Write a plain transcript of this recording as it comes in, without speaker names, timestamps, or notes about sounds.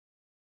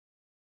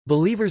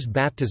Believers'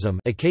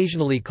 baptism,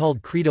 occasionally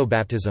called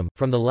credobaptism,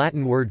 from the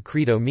Latin word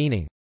credo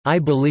meaning, I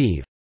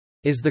believe,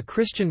 is the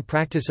Christian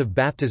practice of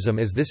baptism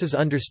as this is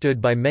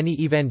understood by many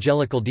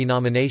evangelical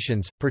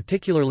denominations,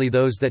 particularly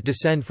those that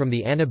descend from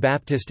the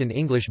Anabaptist and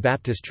English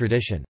Baptist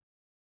tradition.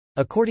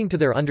 According to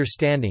their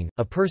understanding,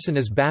 a person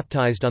is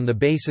baptized on the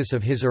basis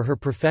of his or her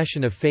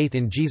profession of faith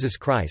in Jesus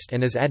Christ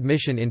and as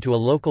admission into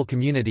a local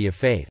community of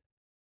faith.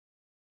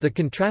 The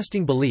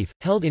contrasting belief,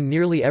 held in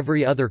nearly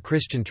every other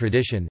Christian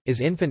tradition, is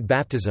infant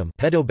baptism,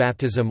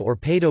 pedobaptism or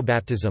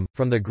paedobaptism,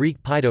 from the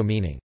Greek paido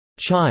meaning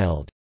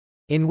child,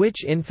 in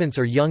which infants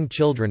or young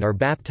children are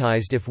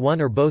baptized if one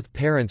or both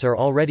parents are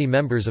already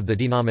members of the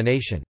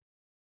denomination.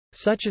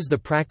 Such is the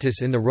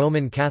practice in the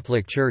Roman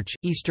Catholic Church,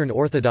 Eastern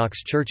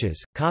Orthodox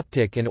churches,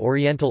 Coptic and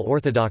Oriental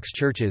Orthodox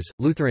churches,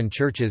 Lutheran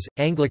churches,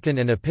 Anglican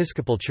and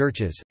Episcopal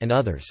churches, and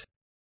others.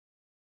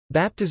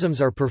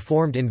 Baptisms are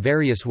performed in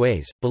various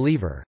ways.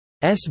 Believers'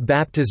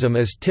 baptism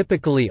is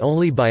typically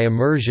only by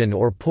immersion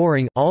or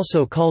pouring,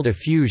 also called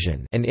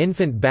effusion, and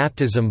infant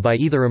baptism by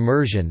either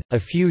immersion,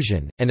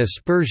 effusion, and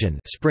aspersion,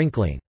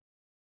 sprinkling.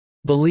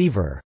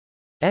 Believers'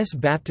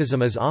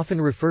 baptism is often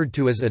referred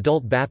to as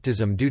adult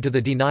baptism due to the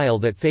denial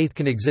that faith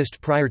can exist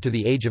prior to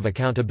the age of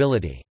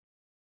accountability.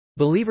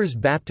 Believers'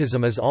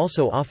 baptism is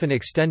also often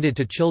extended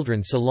to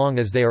children so long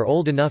as they are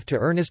old enough to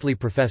earnestly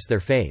profess their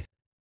faith.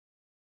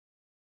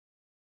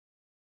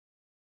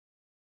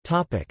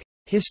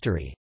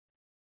 History.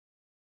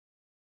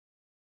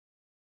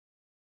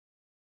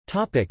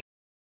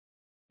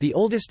 The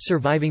oldest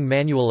surviving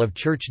manual of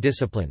church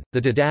discipline, the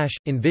Didache,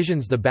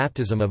 envisions the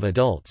baptism of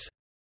adults.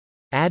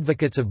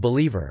 Advocates of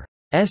believers'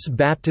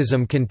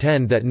 baptism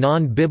contend that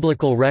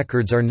non-biblical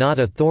records are not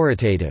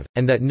authoritative,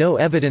 and that no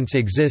evidence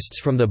exists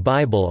from the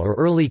Bible or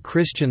early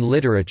Christian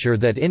literature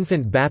that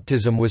infant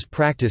baptism was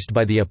practiced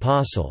by the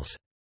apostles.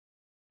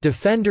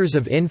 Defenders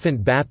of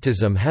infant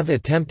baptism have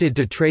attempted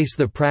to trace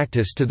the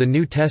practice to the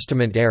New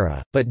Testament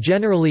era, but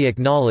generally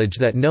acknowledge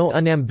that no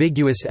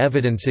unambiguous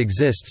evidence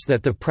exists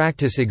that the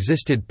practice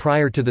existed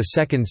prior to the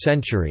 2nd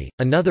century.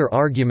 Another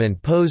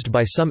argument posed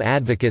by some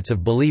advocates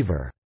of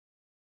believers'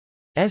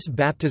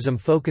 baptism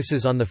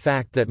focuses on the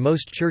fact that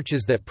most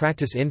churches that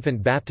practice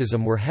infant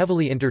baptism were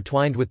heavily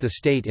intertwined with the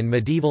state in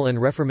medieval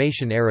and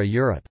Reformation-era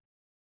Europe.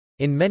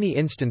 In many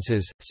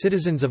instances,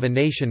 citizens of a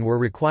nation were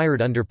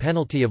required under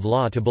penalty of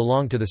law to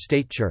belong to the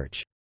state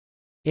church.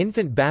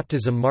 Infant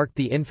baptism marked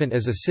the infant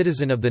as a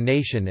citizen of the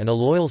nation and a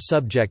loyal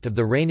subject of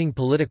the reigning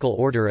political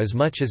order as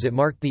much as it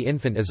marked the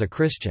infant as a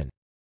Christian.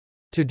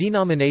 To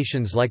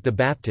denominations like the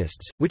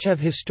Baptists, which have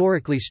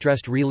historically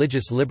stressed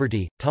religious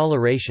liberty,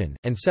 toleration,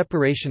 and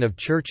separation of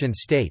church and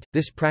state,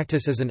 this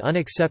practice is an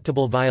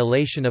unacceptable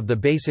violation of the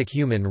basic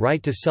human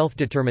right to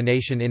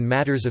self-determination in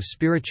matters of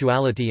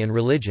spirituality and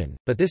religion,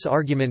 but this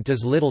argument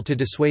does little to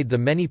dissuade the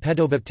many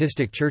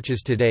pedobaptistic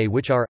churches today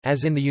which are,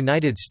 as in the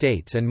United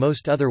States and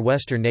most other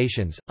Western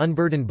nations,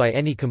 unburdened by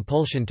any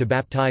compulsion to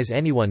baptize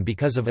anyone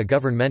because of a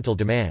governmental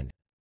demand.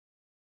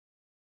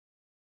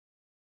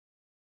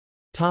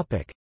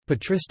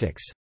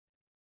 Patristics.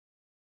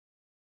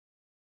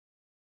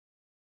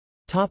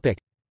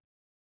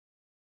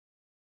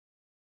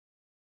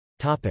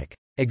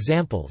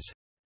 Examples.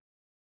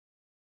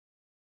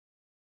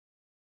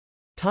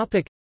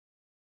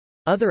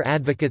 Other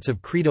advocates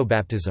of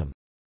credobaptism,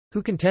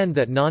 who contend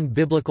that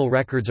non-biblical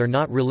records are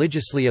not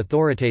religiously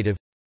authoritative,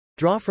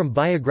 draw from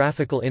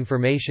biographical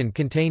information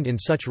contained in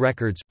such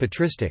records,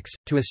 patristics,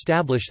 to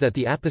establish that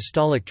the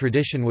apostolic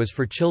tradition was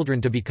for children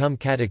to become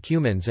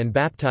catechumens and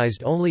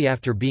baptized only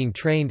after being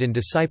trained and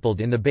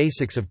discipled in the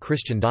basics of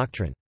Christian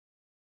doctrine.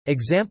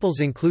 Examples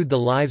include the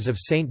lives of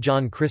Saint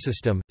John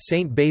Chrysostom,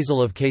 Saint Basil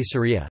of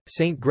Caesarea,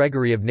 Saint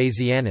Gregory of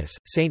Nazianzus,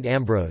 Saint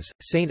Ambrose,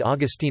 Saint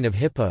Augustine of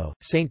Hippo,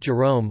 Saint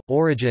Jerome,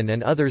 Origen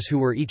and others who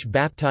were each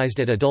baptized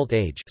at adult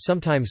age,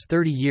 sometimes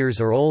 30 years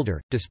or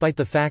older, despite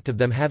the fact of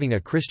them having a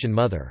Christian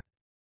mother.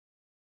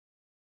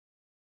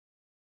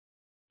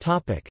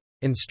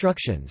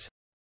 Instructions.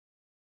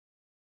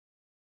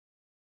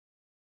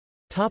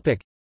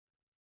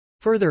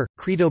 Further,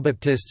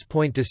 credobaptists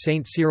point to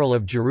Saint Cyril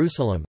of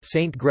Jerusalem,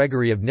 Saint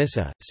Gregory of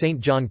Nyssa, Saint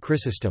John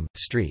Chrysostom,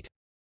 St.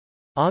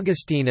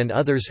 Augustine and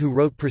others who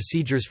wrote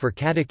procedures for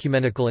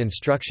catechumenical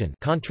instruction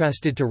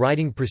contrasted to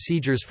writing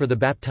procedures for the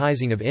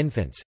baptizing of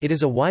infants. It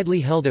is a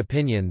widely held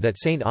opinion that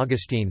Saint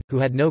Augustine, who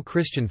had no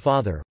Christian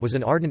father, was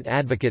an ardent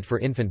advocate for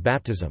infant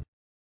baptism.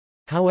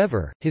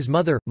 However, his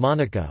mother,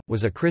 Monica,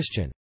 was a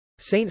Christian.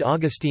 Saint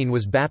Augustine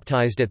was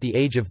baptized at the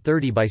age of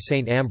 30 by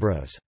Saint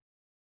Ambrose.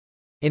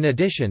 In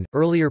addition,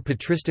 earlier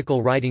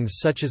patristical writings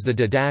such as the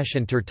Didache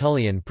and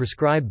Tertullian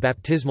prescribe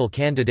baptismal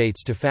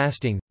candidates to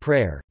fasting,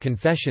 prayer,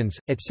 confessions,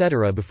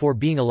 etc. before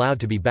being allowed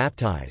to be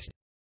baptized.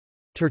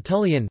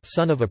 Tertullian,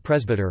 son of a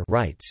presbyter,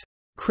 writes,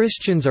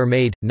 "Christians are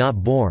made,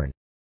 not born."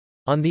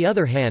 On the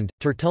other hand,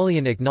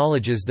 Tertullian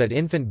acknowledges that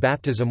infant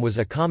baptism was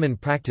a common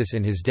practice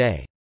in his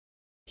day.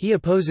 He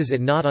opposes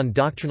it not on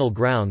doctrinal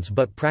grounds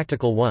but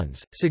practical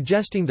ones,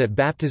 suggesting that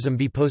baptism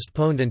be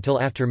postponed until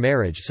after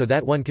marriage so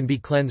that one can be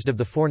cleansed of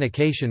the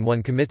fornication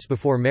one commits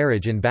before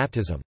marriage in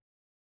baptism.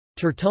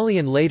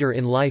 Tertullian later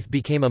in life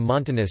became a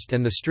Montanist,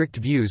 and the strict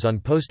views on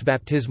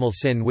post-baptismal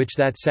sin which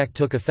that sect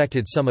took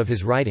affected some of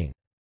his writing.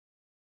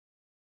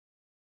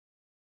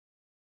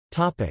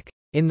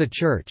 In the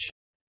Church.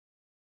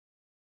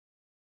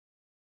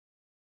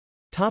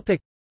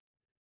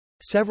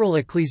 Several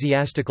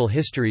ecclesiastical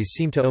histories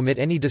seem to omit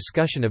any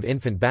discussion of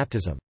infant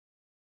baptism.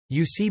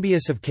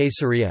 Eusebius of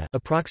Caesarea,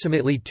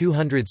 approximately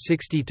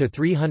 260 to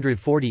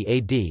 340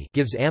 AD,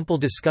 gives ample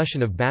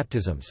discussion of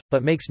baptisms,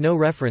 but makes no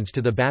reference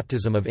to the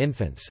baptism of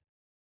infants.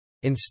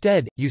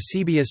 Instead,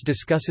 Eusebius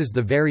discusses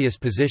the various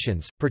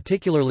positions,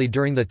 particularly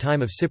during the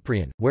time of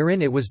Cyprian,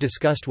 wherein it was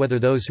discussed whether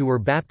those who were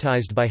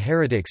baptized by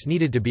heretics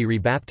needed to be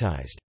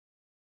rebaptized.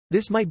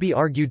 This might be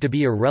argued to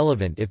be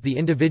irrelevant if the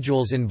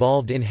individuals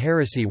involved in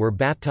heresy were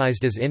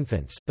baptized as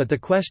infants, but the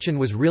question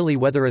was really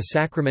whether a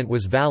sacrament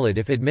was valid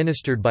if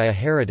administered by a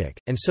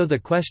heretic, and so the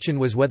question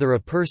was whether a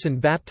person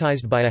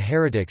baptized by a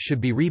heretic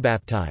should be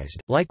rebaptized.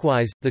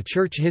 Likewise, the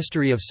Church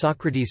history of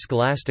Socrates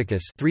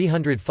Scholasticus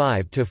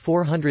 305 to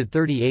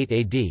 438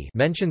 AD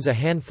mentions a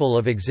handful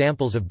of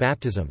examples of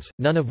baptisms,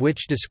 none of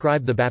which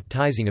describe the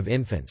baptizing of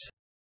infants.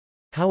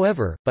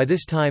 However, by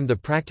this time the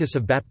practice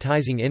of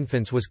baptizing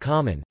infants was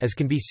common, as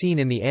can be seen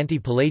in the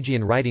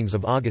anti-Pelagian writings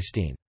of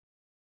Augustine.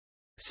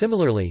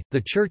 Similarly,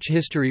 the Church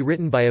history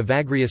written by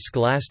Evagrius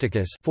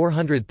Scholasticus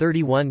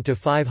 431 to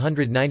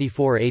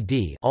 594 AD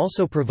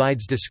also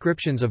provides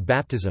descriptions of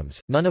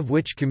baptisms, none of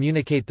which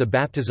communicate the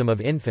baptism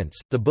of infants.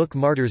 The book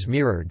Martyr's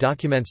Mirror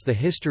documents the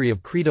history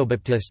of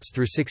Credobaptists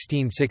through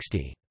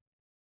 1660.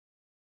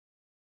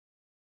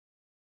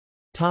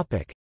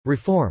 Topic: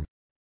 Reform.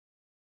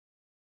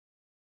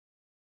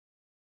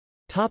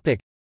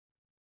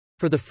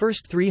 For the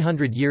first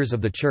 300 years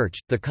of the Church,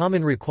 the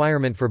common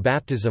requirement for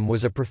baptism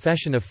was a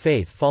profession of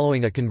faith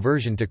following a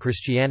conversion to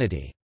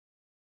Christianity.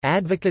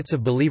 Advocates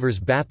of believers'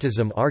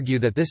 baptism argue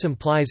that this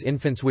implies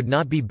infants would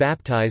not be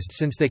baptized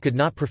since they could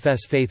not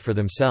profess faith for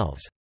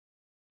themselves.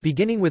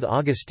 Beginning with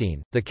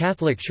Augustine, the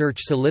Catholic Church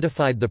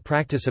solidified the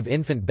practice of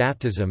infant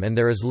baptism, and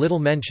there is little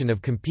mention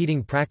of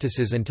competing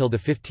practices until the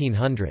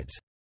 1500s.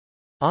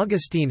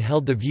 Augustine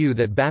held the view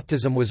that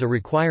baptism was a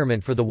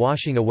requirement for the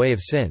washing away of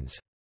sins.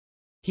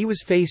 He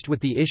was faced with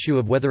the issue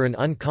of whether an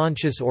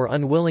unconscious or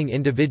unwilling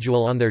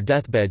individual on their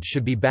deathbed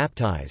should be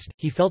baptized.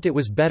 He felt it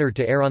was better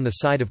to err on the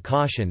side of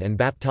caution and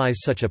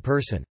baptize such a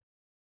person.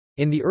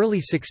 In the early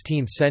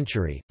 16th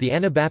century, the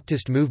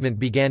Anabaptist movement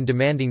began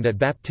demanding that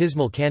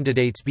baptismal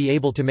candidates be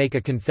able to make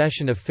a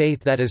confession of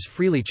faith that is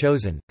freely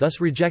chosen, thus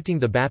rejecting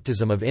the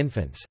baptism of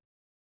infants.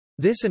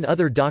 This and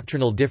other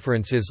doctrinal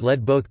differences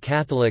led both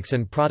Catholics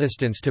and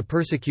Protestants to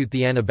persecute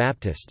the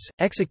Anabaptists,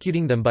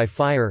 executing them by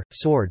fire,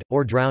 sword,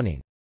 or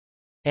drowning.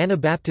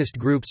 Anabaptist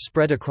groups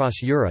spread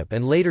across Europe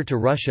and later to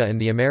Russia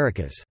and the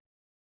Americas.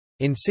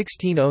 In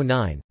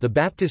 1609, the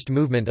Baptist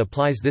movement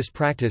applies this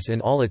practice in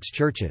all its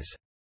churches.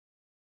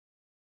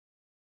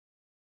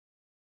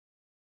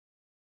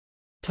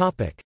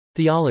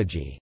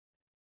 Theology.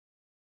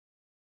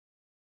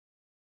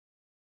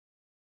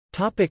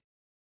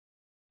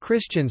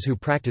 Christians who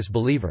practice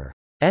believers'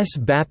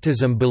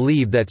 baptism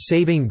believe that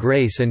saving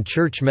grace and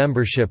church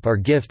membership are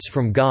gifts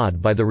from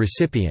God by the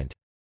recipient's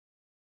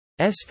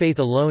faith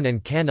alone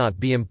and cannot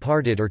be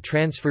imparted or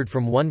transferred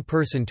from one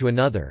person to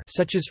another,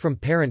 such as from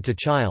parent to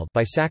child,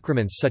 by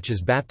sacraments such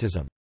as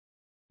baptism.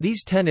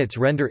 These tenets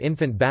render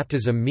infant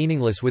baptism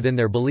meaningless within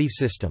their belief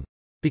system.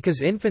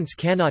 Because infants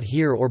cannot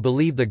hear or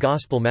believe the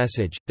gospel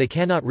message, they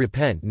cannot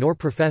repent nor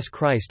profess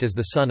Christ as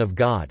the Son of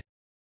God.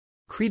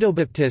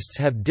 Credobaptists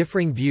have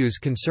differing views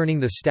concerning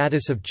the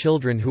status of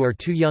children who are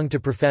too young to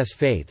profess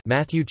faith.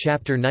 Matthew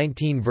chapter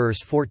 19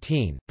 verse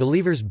 14.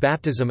 Believers'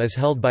 baptism is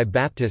held by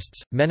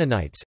Baptists,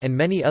 Mennonites, and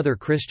many other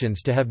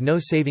Christians to have no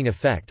saving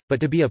effect, but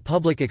to be a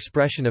public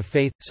expression of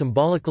faith,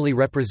 symbolically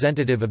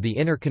representative of the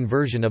inner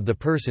conversion of the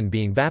person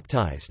being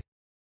baptized.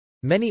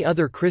 Many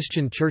other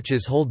Christian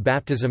churches hold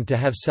baptism to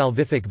have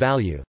salvific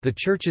value. The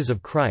Churches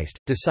of Christ,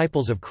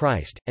 Disciples of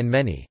Christ, and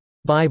many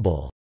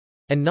Bible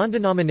and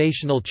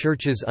non-denominational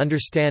churches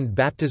understand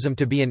baptism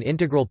to be an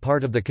integral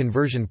part of the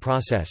conversion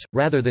process,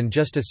 rather than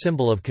just a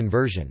symbol of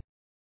conversion.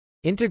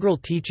 Integral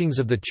teachings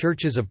of the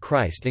Churches of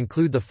Christ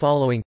include the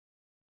following: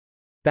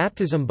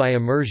 Baptism by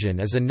immersion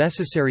is a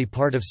necessary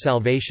part of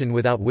salvation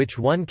without which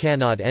one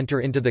cannot enter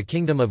into the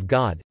kingdom of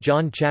God.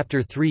 John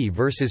chapter 3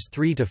 verses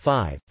 3 to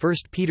 5, 1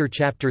 Peter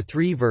chapter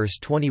 3 verse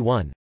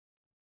 21.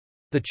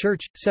 The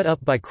Church, set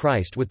up by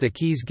Christ with the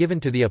keys given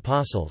to the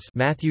apostles,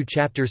 Matthew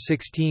chapter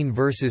 16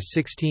 verses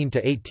 16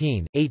 to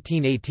 18,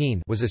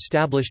 18:18, was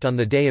established on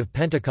the day of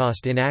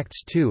Pentecost in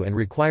Acts 2 and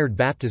required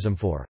baptism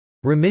for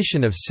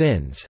remission of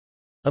sins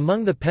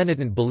among the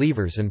penitent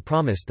believers and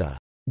promised the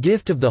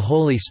gift of the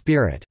Holy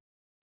Spirit.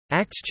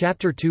 Acts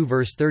chapter 2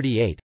 verse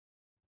 38.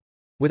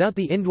 Without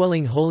the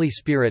indwelling Holy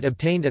Spirit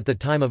obtained at the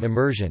time of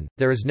immersion,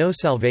 there is no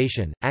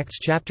salvation. Acts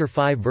chapter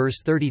 5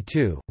 verse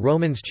 32,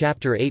 Romans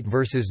chapter 8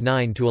 verses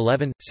 9 to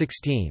 11,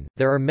 16.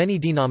 There are many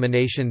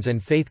denominations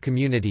and faith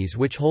communities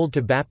which hold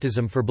to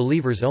baptism for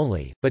believers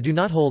only, but do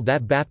not hold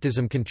that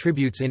baptism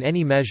contributes in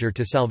any measure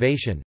to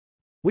salvation.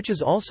 which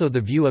is also the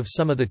view of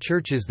some of the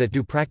churches that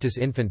do practice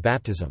infant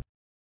baptism.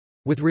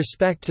 With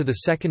respect to the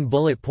second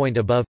bullet point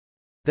above,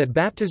 that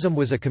baptism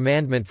was a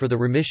commandment for the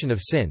remission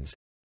of sins,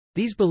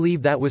 these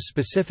believe that was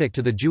specific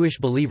to the Jewish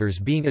believers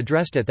being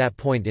addressed at that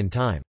point in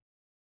time.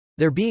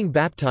 Their being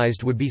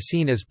baptized would be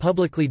seen as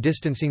publicly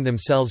distancing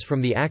themselves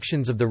from the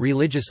actions of the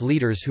religious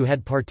leaders who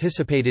had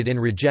participated in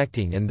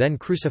rejecting and then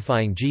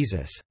crucifying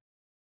Jesus.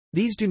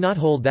 These do not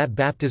hold that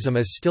baptism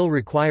is still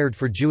required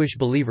for Jewish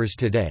believers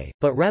today,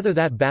 but rather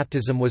that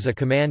baptism was a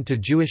command to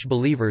Jewish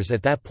believers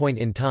at that point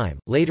in time.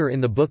 Later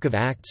in the book of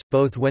Acts,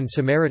 both when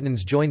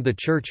Samaritans joined the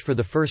church for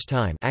the first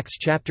time, Acts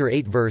chapter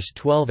 8 verse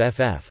 12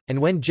 ff, and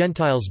when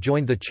Gentiles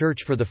joined the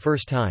church for the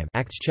first time,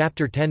 Acts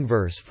chapter 10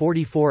 verse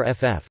 44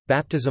 ff,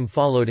 baptism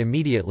followed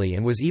immediately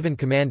and was even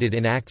commanded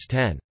in Acts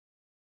 10.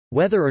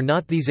 Whether or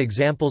not these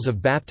examples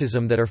of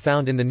baptism that are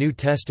found in the New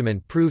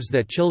Testament proves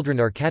that children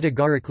are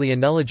categorically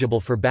ineligible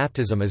for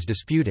baptism is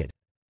disputed.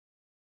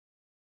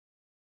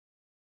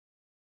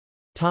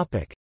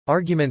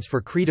 Arguments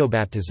for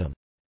credobaptism.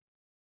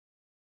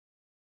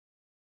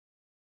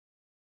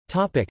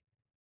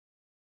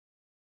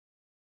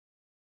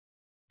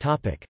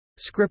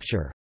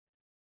 Scripture.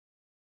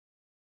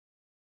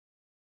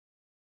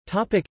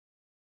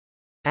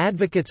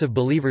 Advocates of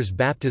believers'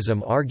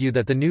 baptism argue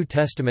that the New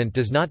Testament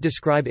does not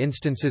describe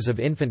instances of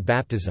infant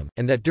baptism,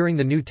 and that during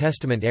the New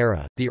Testament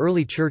era, the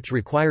early Church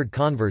required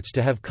converts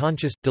to have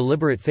conscious,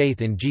 deliberate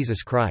faith in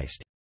Jesus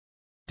Christ.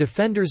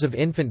 Defenders of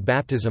infant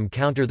baptism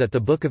counter that the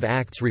Book of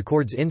Acts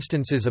records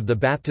instances of the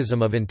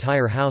baptism of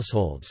entire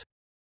households.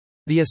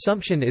 The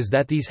assumption is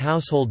that these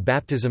household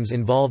baptisms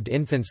involved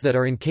infants that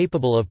are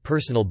incapable of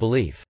personal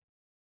belief.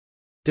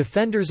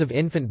 Defenders of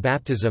infant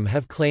baptism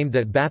have claimed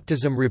that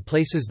baptism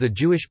replaces the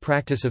Jewish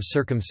practice of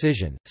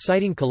circumcision,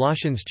 citing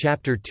Colossians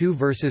chapter 2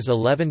 verses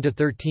 11 to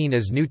 13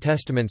 as New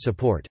Testament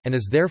support, and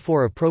is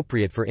therefore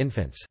appropriate for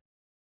infants.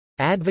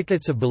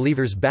 Advocates of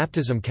believers'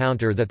 baptism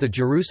counter that the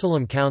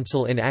Jerusalem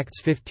Council in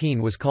Acts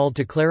 15 was called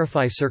to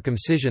clarify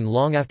circumcision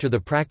long after the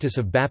practice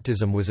of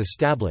baptism was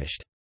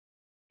established.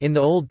 In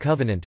the Old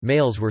Covenant,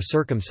 males were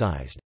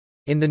circumcised.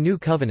 In the New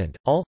Covenant,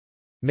 all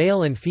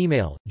male and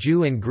female,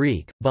 Jew and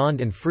Greek, bond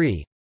and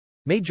free,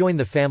 may join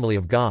the family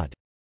of God.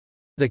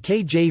 The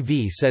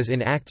KJV says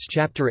in Acts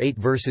chapter 8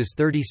 verses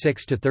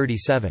 36 to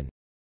 37.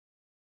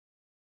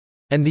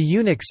 And the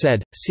eunuch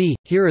said, See,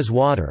 here is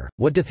water,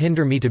 what doth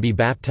hinder me to be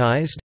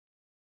baptized?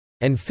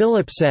 And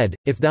Philip said,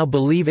 If thou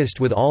believest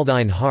with all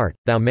thine heart,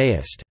 thou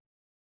mayest.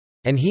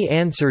 And he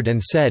answered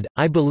and said,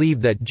 I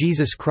believe that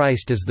Jesus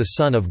Christ is the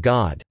Son of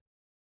God.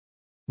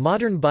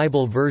 Modern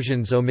Bible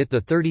versions omit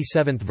the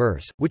 37th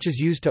verse, which is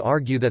used to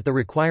argue that the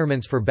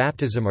requirements for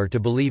baptism are to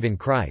believe in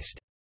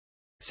Christ.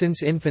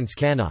 Since infants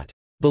cannot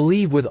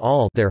believe with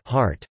all their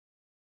heart,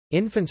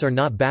 infants are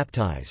not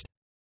baptized.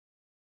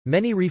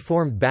 Many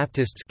Reformed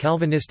Baptists,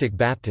 Calvinistic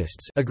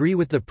Baptists agree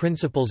with the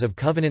principles of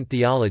covenant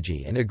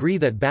theology and agree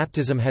that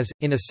baptism has,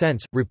 in a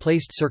sense,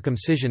 replaced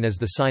circumcision as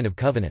the sign of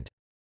covenant.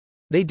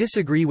 They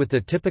disagree with the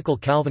typical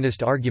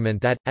Calvinist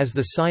argument that, as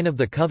the sign of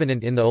the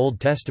covenant in the Old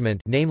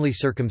Testament, namely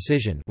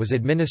circumcision, was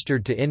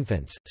administered to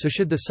infants, so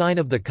should the sign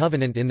of the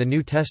covenant in the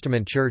New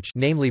Testament Church,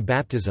 namely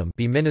baptism,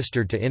 be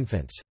ministered to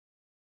infants.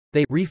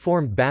 They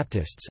Reformed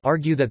Baptists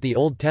argue that the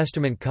Old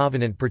Testament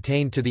covenant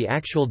pertained to the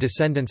actual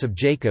descendants of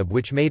Jacob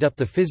which made up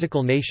the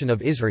physical nation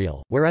of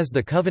Israel, whereas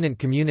the covenant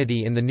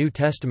community in the New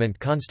Testament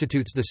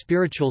constitutes the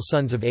spiritual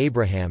sons of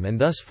Abraham and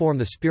thus form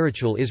the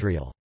spiritual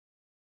Israel.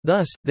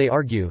 Thus, they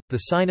argue,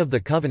 the sign of the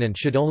covenant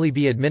should only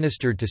be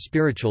administered to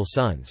spiritual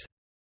sons.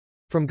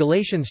 From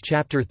Galatians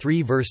chapter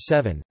 3 verse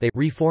 7, they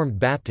Reformed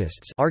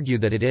Baptists argue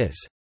that it is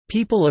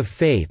people of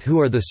faith who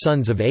are the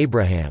sons of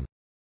Abraham,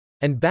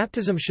 and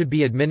baptism should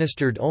be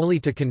administered only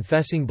to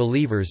confessing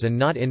believers and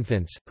not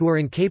infants, who are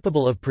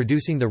incapable of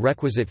producing the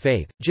requisite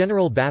faith.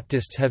 General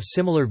Baptists have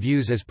similar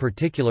views as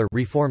particular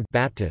Reformed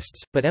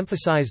Baptists, but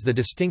emphasize the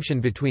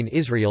distinction between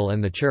Israel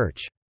and the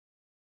Church.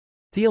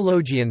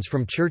 Theologians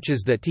from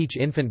churches that teach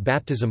infant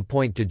baptism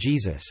point to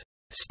Jesus'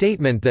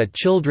 statement that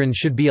children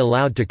should be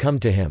allowed to come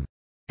to him.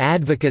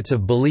 Advocates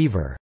of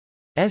believers'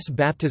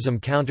 baptism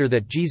counter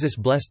that Jesus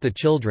blessed the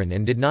children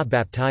and did not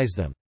baptize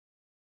them.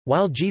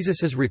 While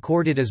Jesus is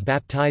recorded as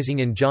baptizing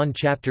in John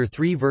chapter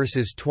 3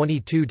 verses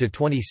 22 to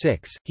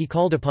 26, he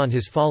called upon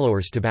his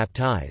followers to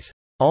baptize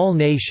all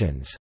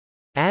nations.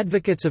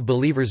 Advocates of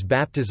believers'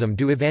 baptism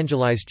do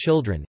evangelize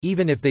children,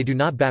 even if they do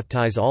not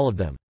baptize all of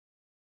them.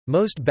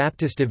 Most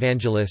Baptist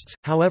evangelists,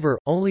 however,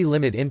 only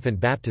limit infant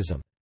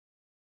baptism.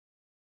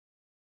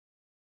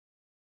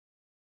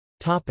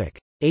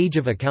 Age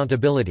of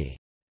accountability.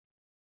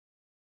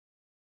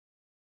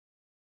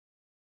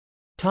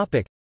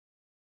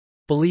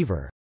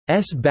 Believer's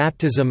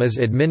baptism is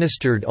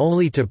administered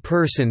only to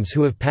persons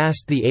who have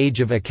passed the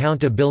age of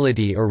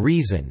accountability or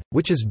reason,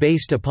 which is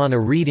based upon a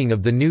reading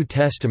of the New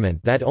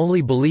Testament that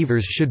only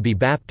believers should be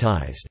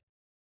baptized.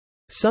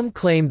 Some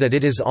claim that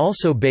it is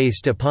also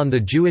based upon the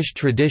Jewish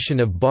tradition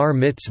of bar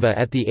mitzvah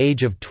at the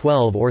age of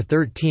 12 or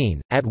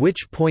 13, at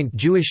which point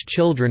Jewish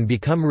children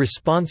become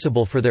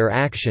responsible for their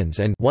actions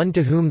and one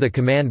to whom the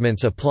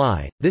commandments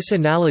apply. This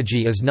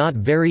analogy is not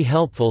very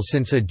helpful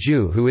since a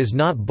Jew who is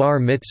not bar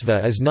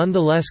mitzvah is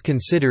nonetheless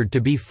considered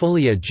to be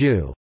fully a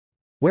Jew,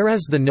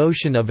 whereas the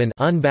notion of an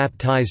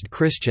unbaptized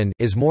Christian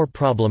is more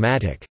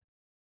problematic.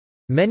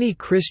 Many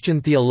Christian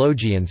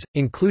theologians,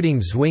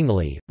 including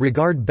Zwingli,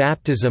 regard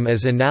baptism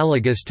as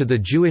analogous to the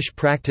Jewish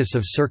practice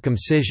of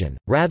circumcision,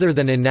 rather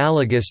than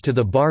analogous to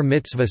the bar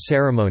mitzvah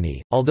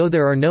ceremony. Although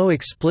there are no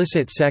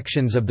explicit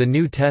sections of the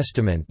New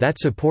Testament that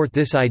support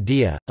this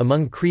idea,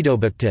 among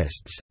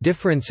Credobaptists,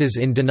 differences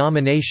in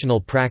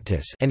denominational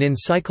practice and in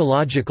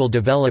psychological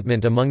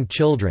development among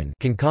children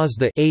can cause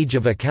the age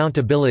of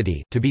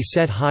accountability to be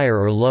set higher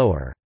or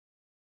lower.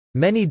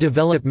 Many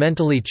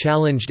developmentally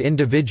challenged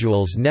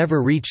individuals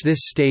never reach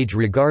this stage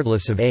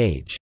regardless of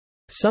age.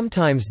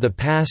 Sometimes the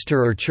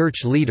pastor or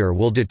church leader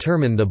will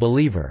determine the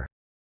believer's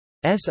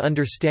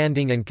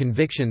understanding and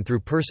conviction through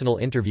personal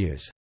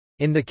interviews.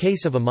 In the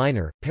case of a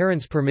minor,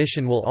 parents'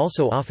 permission will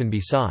also often be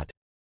sought.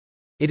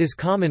 It is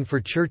common for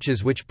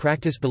churches which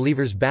practice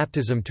believers'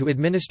 baptism to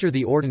administer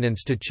the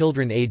ordinance to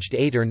children aged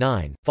 8 or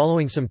 9,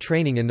 following some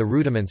training in the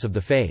rudiments of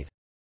the faith.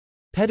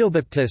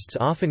 Pedobaptists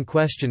often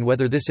question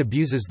whether this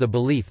abuses the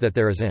belief that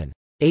there is an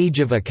age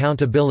of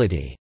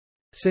accountability,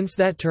 since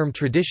that term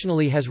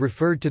traditionally has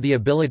referred to the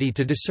ability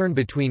to discern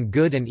between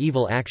good and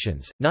evil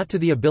actions, not to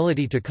the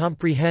ability to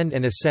comprehend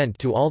and assent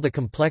to all the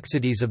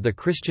complexities of the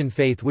Christian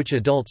faith which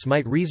adults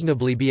might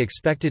reasonably be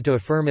expected to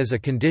affirm as a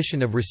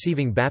condition of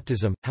receiving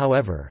baptism.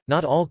 However,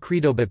 not all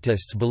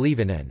Credobaptists believe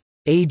in an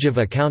age of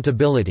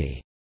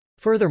accountability.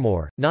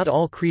 Furthermore, not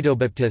all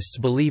Credobaptists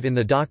believe in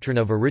the doctrine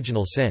of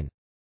original sin.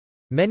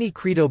 Many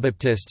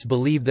Credobaptists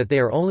believe that they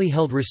are only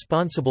held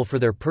responsible for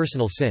their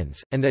personal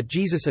sins, and that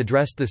Jesus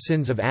addressed the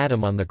sins of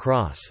Adam on the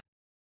cross.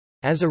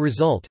 As a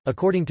result,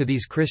 according to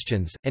these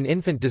Christians, an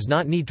infant does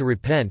not need to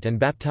repent and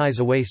baptize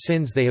away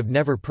sins they have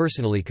never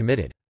personally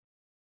committed.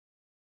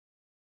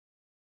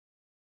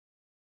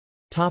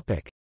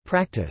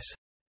 Practice.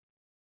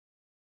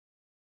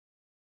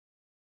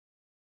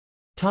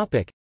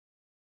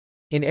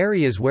 In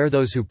areas where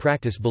those who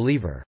practice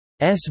believers'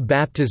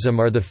 baptism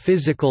are the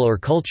physical or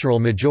cultural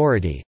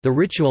majority, the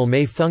ritual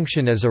may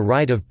function as a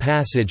rite of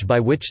passage by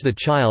which the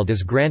child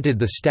is granted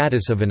the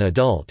status of an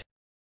adult.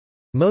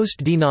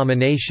 Most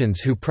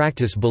denominations who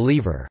practice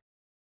believers'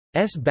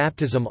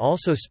 baptism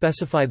also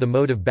specify the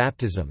mode of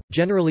baptism,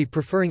 generally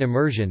preferring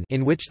immersion,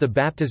 in which the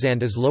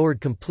baptizand is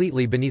lowered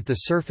completely beneath the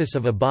surface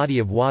of a body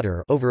of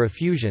water, over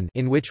effusion,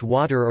 in which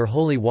water or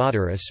holy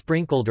water is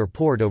sprinkled or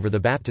poured over the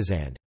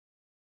baptizand.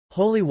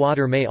 Holy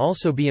water may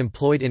also be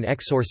employed in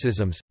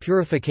exorcisms,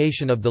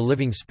 purification of the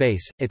living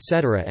space,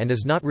 etc., and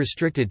is not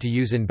restricted to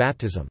use in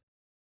baptism.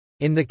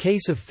 In the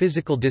case of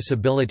physical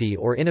disability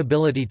or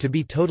inability to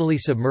be totally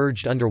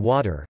submerged under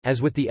water,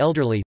 as with the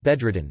elderly,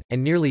 bedridden,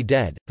 and nearly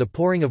dead, the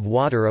pouring of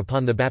water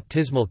upon the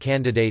baptismal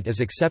candidate is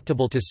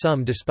acceptable to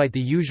some despite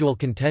the usual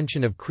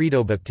contention of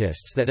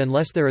Credobaptists that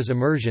unless there is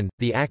immersion,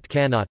 the act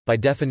cannot, by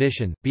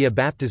definition, be a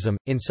baptism.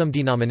 In some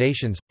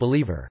denominations,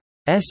 believers'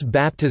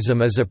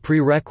 baptism is a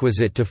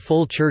prerequisite to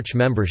full church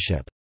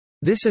membership.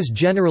 This is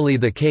generally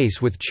the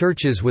case with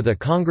churches with a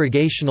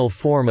congregational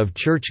form of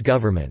church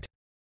government.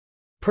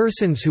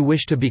 Persons who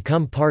wish to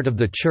become part of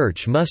the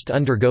church must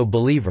undergo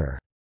believers'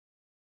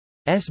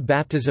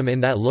 baptism in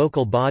that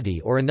local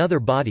body or another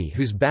body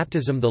whose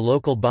baptism the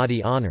local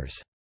body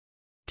honors.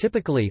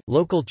 Typically,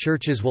 local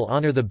churches will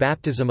honor the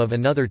baptism of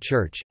another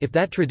church, if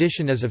that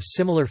tradition is of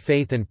similar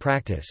faith and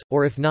practice,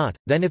 or if not,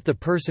 then if the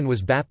person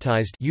was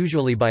baptized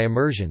usually by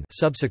immersion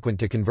subsequent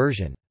to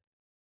conversion.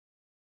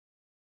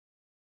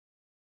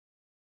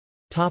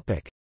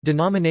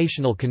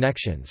 Denominational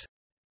connections.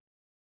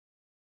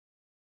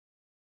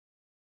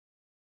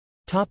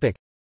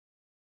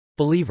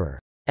 Believers'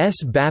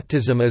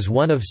 baptism is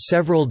one of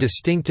several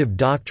distinctive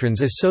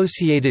doctrines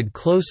associated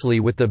closely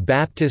with the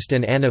Baptist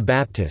and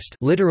Anabaptist,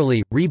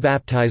 literally,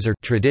 rebaptizer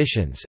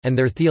traditions, and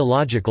their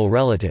theological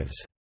relatives.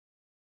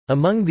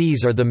 Among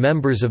these are the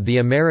members of the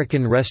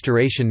American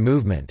Restoration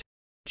Movement.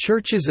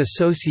 Churches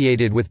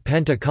associated with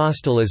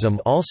Pentecostalism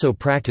also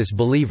practice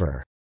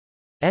believers'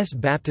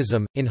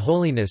 baptism. In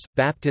holiness,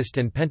 Baptist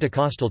and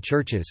Pentecostal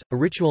churches, a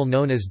ritual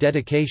known as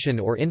dedication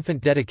or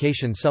infant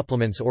dedication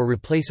supplements or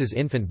replaces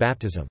infant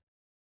baptism.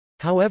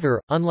 However,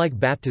 unlike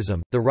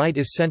baptism, the rite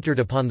is centered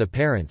upon the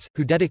parents,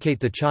 who dedicate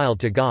the child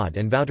to God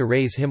and vow to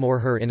raise him or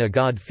her in a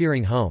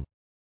God-fearing home.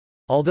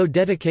 Although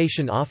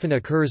dedication often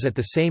occurs at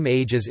the same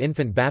age as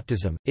infant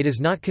baptism, it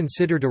is not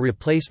considered a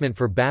replacement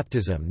for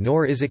baptism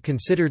nor is it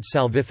considered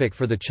salvific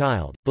for the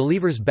child.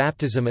 Believers'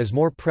 baptism is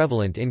more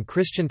prevalent in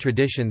Christian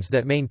traditions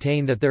that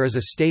maintain that there is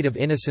a state of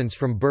innocence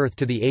from birth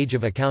to the age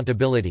of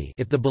accountability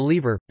if the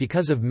believer,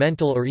 because of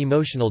mental or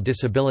emotional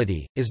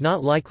disability, is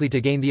not likely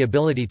to gain the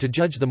ability to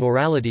judge the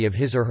morality of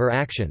his or her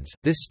actions.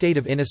 This state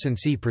of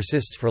innocency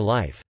persists for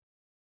life.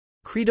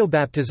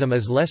 Credobaptism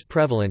is less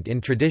prevalent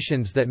in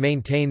traditions that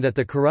maintain that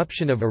the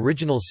corruption of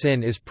original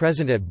sin is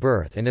present at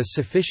birth and is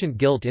sufficient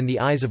guilt in the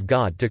eyes of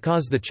God to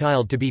cause the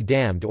child to be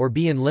damned or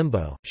be in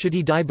limbo, should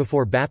he die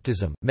before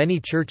baptism. Many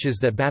churches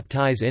that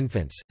baptize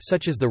infants,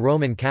 such as the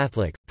Roman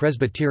Catholic,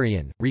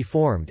 Presbyterian,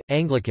 Reformed,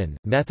 Anglican,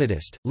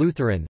 Methodist,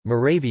 Lutheran,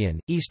 Moravian,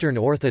 Eastern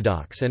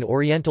Orthodox, and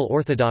Oriental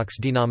Orthodox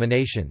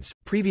denominations,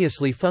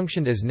 previously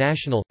functioned as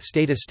national,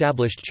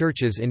 state-established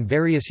churches in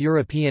various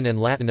European and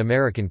Latin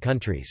American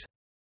countries.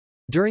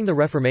 During the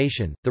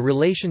Reformation, the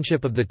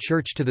relationship of the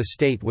Church to the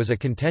state was a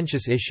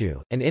contentious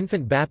issue, and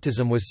infant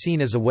baptism was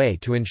seen as a way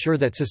to ensure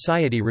that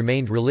society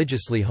remained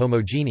religiously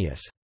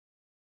homogeneous.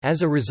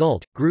 As a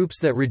result, groups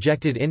that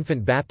rejected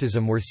infant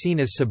baptism were seen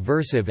as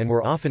subversive and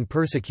were often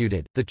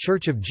persecuted. The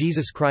Church of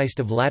Jesus Christ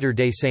of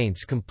Latter-day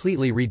Saints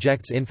completely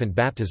rejects infant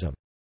baptism.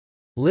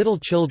 Little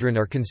children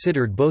are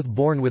considered both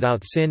born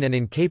without sin and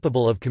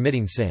incapable of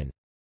committing sin.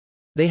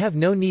 They have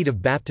no need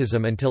of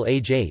baptism until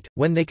age 8,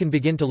 when they can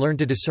begin to learn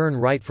to discern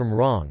right from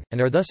wrong, and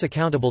are thus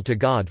accountable to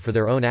God for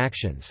their own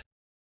actions.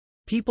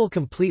 People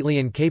completely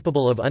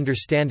incapable of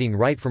understanding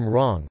right from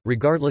wrong,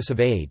 regardless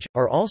of age,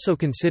 are also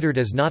considered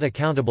as not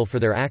accountable for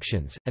their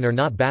actions, and are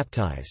not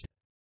baptized.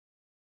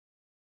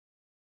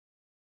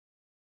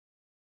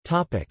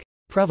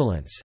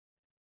 Prevalence.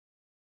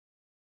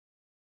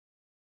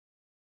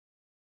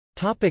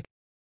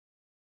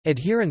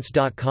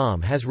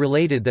 Adherence.com has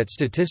related that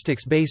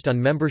statistics based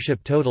on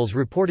membership totals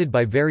reported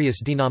by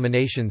various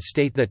denominations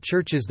state that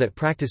churches that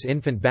practice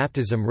infant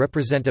baptism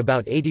represent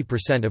about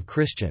 80% of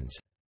Christians.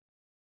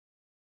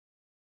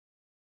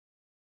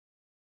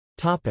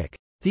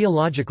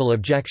 Theological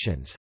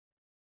objections.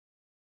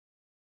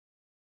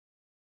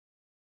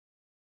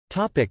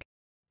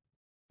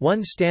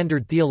 One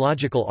standard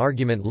theological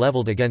argument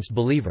leveled against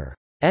believers'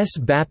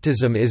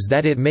 baptism is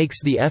that it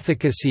makes the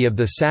efficacy of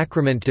the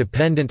sacrament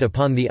dependent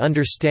upon the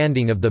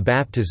understanding of the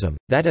baptism,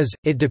 that is,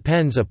 it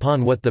depends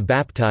upon what the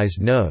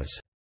baptized knows.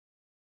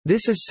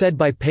 This is said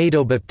by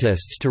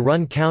paedobaptists to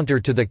run counter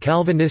to the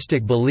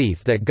Calvinistic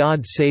belief that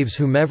God saves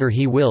whomever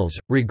he wills,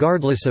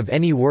 regardless of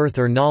any worth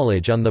or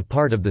knowledge on the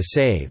part of the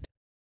saved.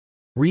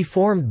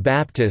 Reformed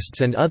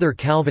Baptists and other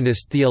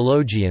Calvinist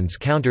theologians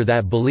counter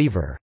that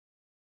believers'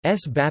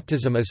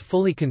 baptism is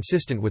fully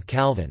consistent with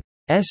Calvin's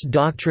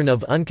doctrine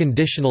of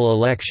unconditional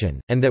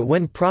election, and that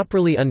when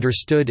properly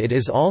understood it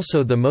is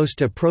also the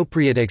most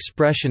appropriate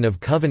expression of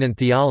covenant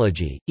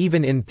theology,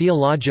 even in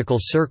theological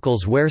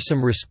circles where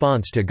some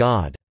response to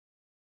God's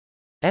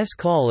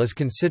call is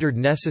considered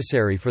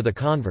necessary for the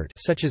convert,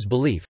 such as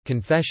belief,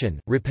 confession,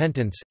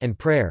 repentance, and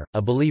prayer.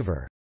 A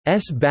believer's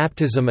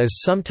baptism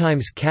is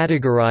sometimes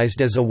categorized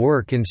as a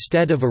work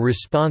instead of a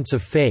response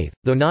of faith,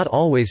 though not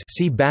always.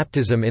 See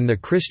baptism in the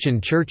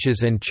Christian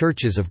churches and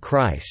Churches of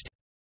Christ.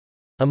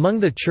 Among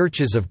the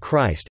Churches of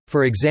Christ,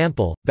 for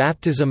example,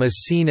 baptism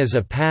is seen as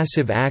a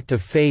passive act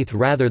of faith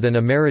rather than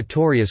a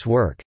meritorious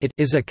work. It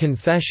is a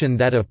confession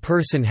that a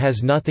person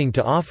has nothing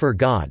to offer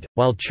God.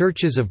 While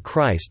Churches of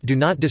Christ do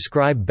not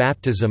describe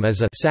baptism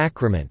as a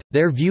sacrament,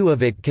 their view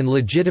of it can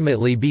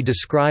legitimately be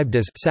described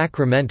as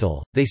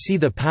sacramental. They see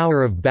the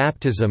power of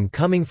baptism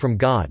coming from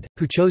God,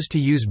 who chose to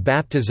use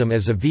baptism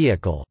as a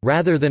vehicle,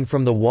 rather than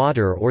from the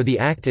water or the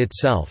act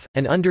itself,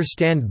 and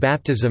understand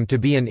baptism to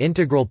be an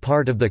integral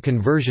part of the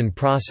conversion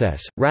process,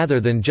 rather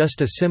than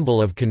just a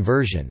symbol of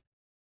conversion.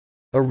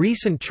 A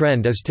recent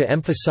trend is to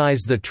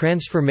emphasize the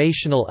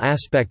transformational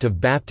aspect of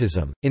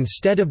baptism,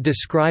 instead of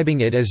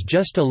describing it as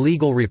just a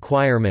legal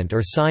requirement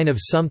or sign of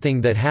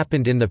something that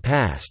happened in the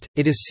past.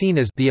 It is seen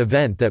as the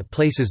event that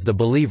places the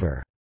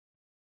believer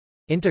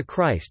into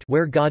Christ,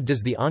 where God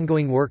does the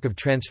ongoing work of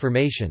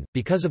transformation.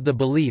 Because of the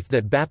belief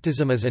that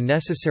baptism is a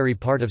necessary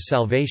part of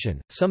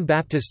salvation, some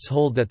Baptists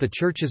hold that the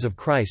Churches of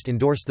Christ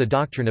endorse the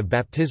doctrine of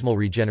baptismal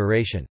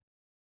regeneration.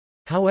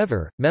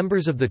 However,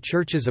 members of the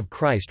Churches of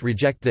Christ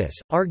reject this,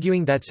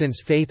 arguing that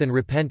since faith and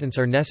repentance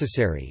are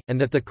necessary,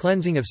 and that the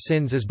cleansing of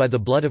sins is by the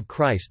blood of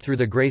Christ through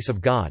the grace of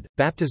God,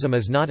 baptism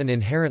is not an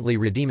inherently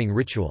redeeming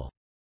ritual.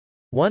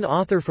 One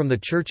author from the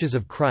Churches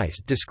of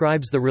Christ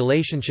describes the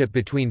relationship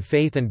between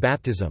faith and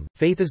baptism.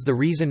 Faith is the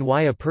reason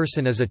why a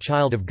person is a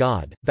child of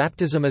God.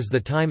 Baptism is the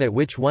time at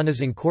which one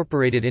is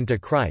incorporated into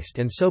Christ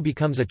and so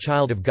becomes a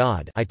child of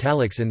God.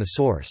 Italics in the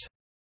source.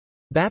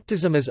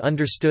 Baptism is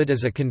understood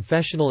as a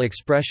confessional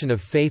expression of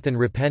faith and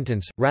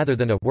repentance, rather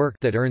than a work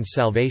that earns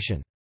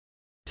salvation.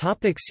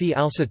 See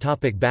also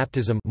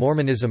Baptism,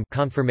 Mormonism,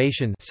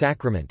 Confirmation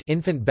Sacrament,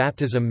 Infant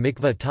Baptism,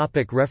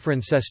 Mikvah.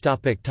 References.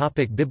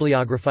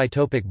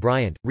 Bibliography.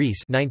 Bryant,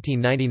 Reese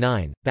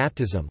 1999,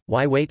 Baptism,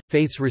 Why Wait?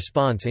 Faith's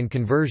Response in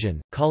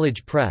Conversion,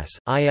 College Press,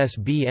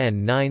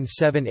 ISBN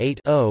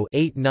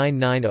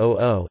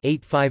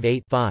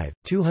 978-0-89900-8585,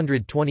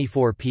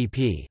 224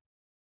 pp.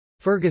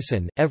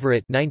 Ferguson,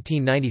 Everett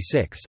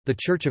 1996, The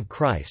Church of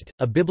Christ,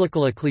 A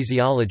Biblical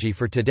Ecclesiology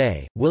for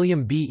Today,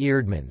 William B.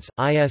 Eerdmans,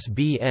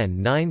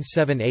 ISBN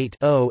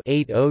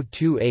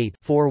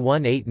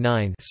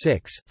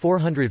 978-0-8028-4189-6,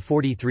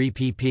 443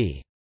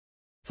 pp.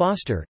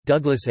 Foster,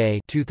 Douglas A.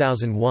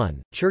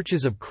 2001,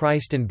 Churches of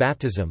Christ and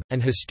Baptism,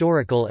 An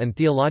Historical and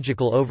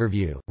Theological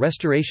Overview,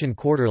 Restoration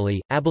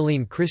Quarterly,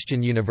 Abilene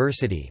Christian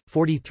University,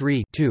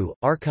 43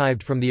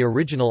 archived from the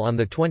original on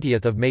 20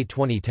 May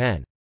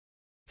 2010.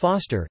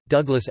 Foster,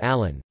 Douglas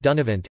Allen,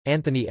 Dunavant,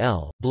 Anthony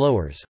L.,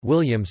 Blowers,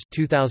 Williams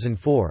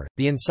 2004,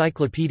 The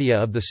Encyclopedia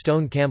of the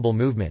Stone Campbell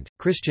Movement,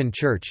 Christian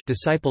Church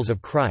Disciples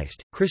of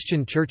Christ,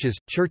 Christian Churches,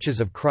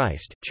 Churches of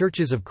Christ,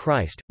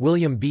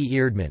 William B.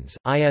 Eerdmans,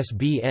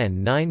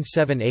 ISBN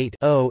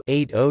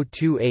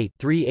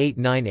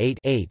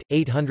 978-0-8028-3898-8,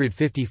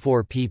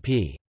 854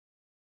 pp.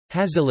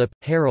 Hazelip,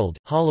 Harold,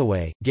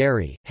 Holloway,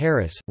 Gary,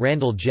 Harris,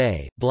 Randall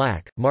J.,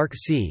 Black, Mark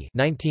C.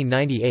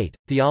 1998,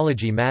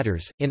 Theology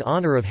Matters, in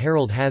honor of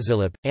Harold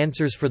Hazelip,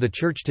 Answers for the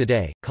Church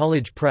Today,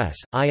 College Press,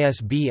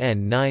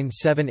 ISBN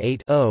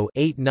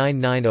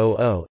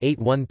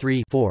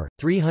 978-0-89900-813-4,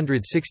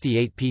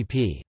 368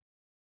 pp.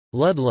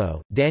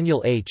 Ludlow,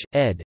 Daniel H.,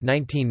 ed.,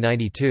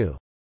 1992.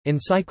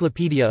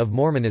 Encyclopedia of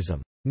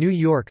Mormonism. New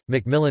York,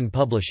 Macmillan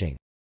Publishing.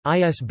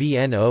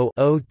 ISBN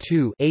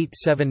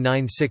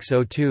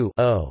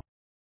 0-02-879602-0.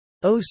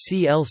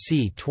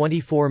 OCLC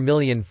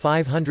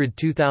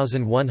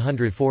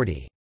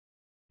 24502140.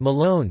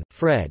 Malone,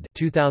 Fred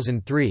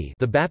 2003,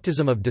 The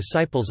Baptism of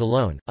Disciples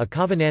Alone, A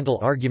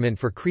Covenantal Argument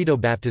for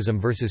Credobaptism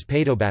versus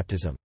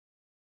Paedobaptism.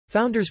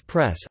 Founders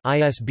Press,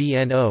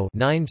 ISBN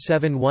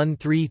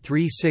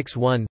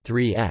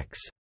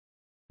 0-9713361-3-X.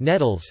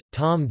 Nettles,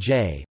 Tom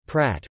J.,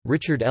 Pratt,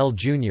 Richard L.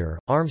 Jr.,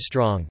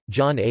 Armstrong,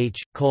 John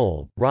H.,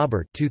 Kolb,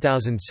 Robert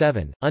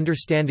 2007,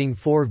 Understanding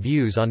Four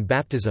Views on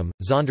Baptism,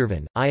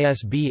 Zondervan,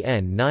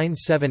 ISBN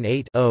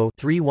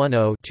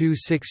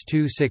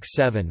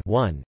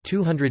 978-0-310-26267-1,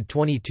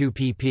 222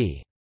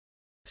 pp.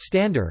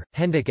 Stander,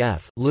 Hendrik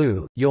F.,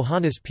 Lou,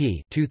 Johannes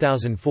P.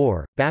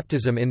 2004,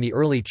 Baptism in the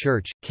Early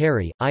Church,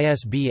 Cary,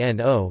 ISBN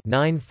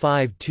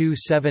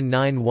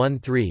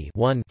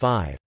 0-9527913-1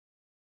 5.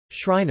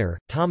 Schreiner,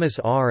 Thomas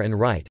R. and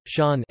Wright,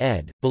 Sean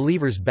ed.,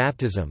 Believer's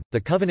Baptism, The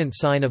Covenant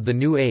Sign of the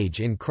New Age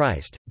in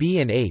Christ,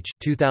 B&H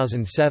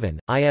 2007,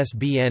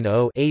 ISBN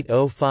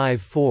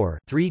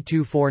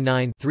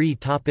 0-8054-3249-3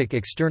 Topic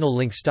External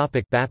links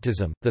Topic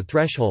Baptism, The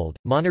Threshold,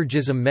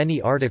 Monergism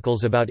Many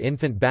articles about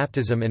infant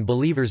baptism and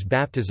believer's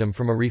baptism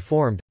from a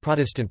Reformed,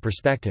 Protestant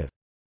perspective.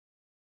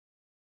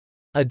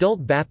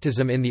 Adult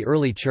baptism in the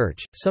early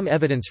Church, some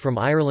evidence from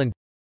Ireland.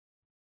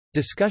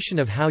 Discussion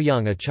of how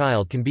young a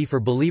child can be for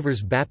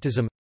believers'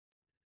 baptism.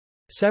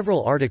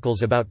 Several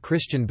articles about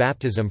Christian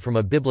baptism from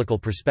a biblical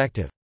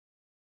perspective.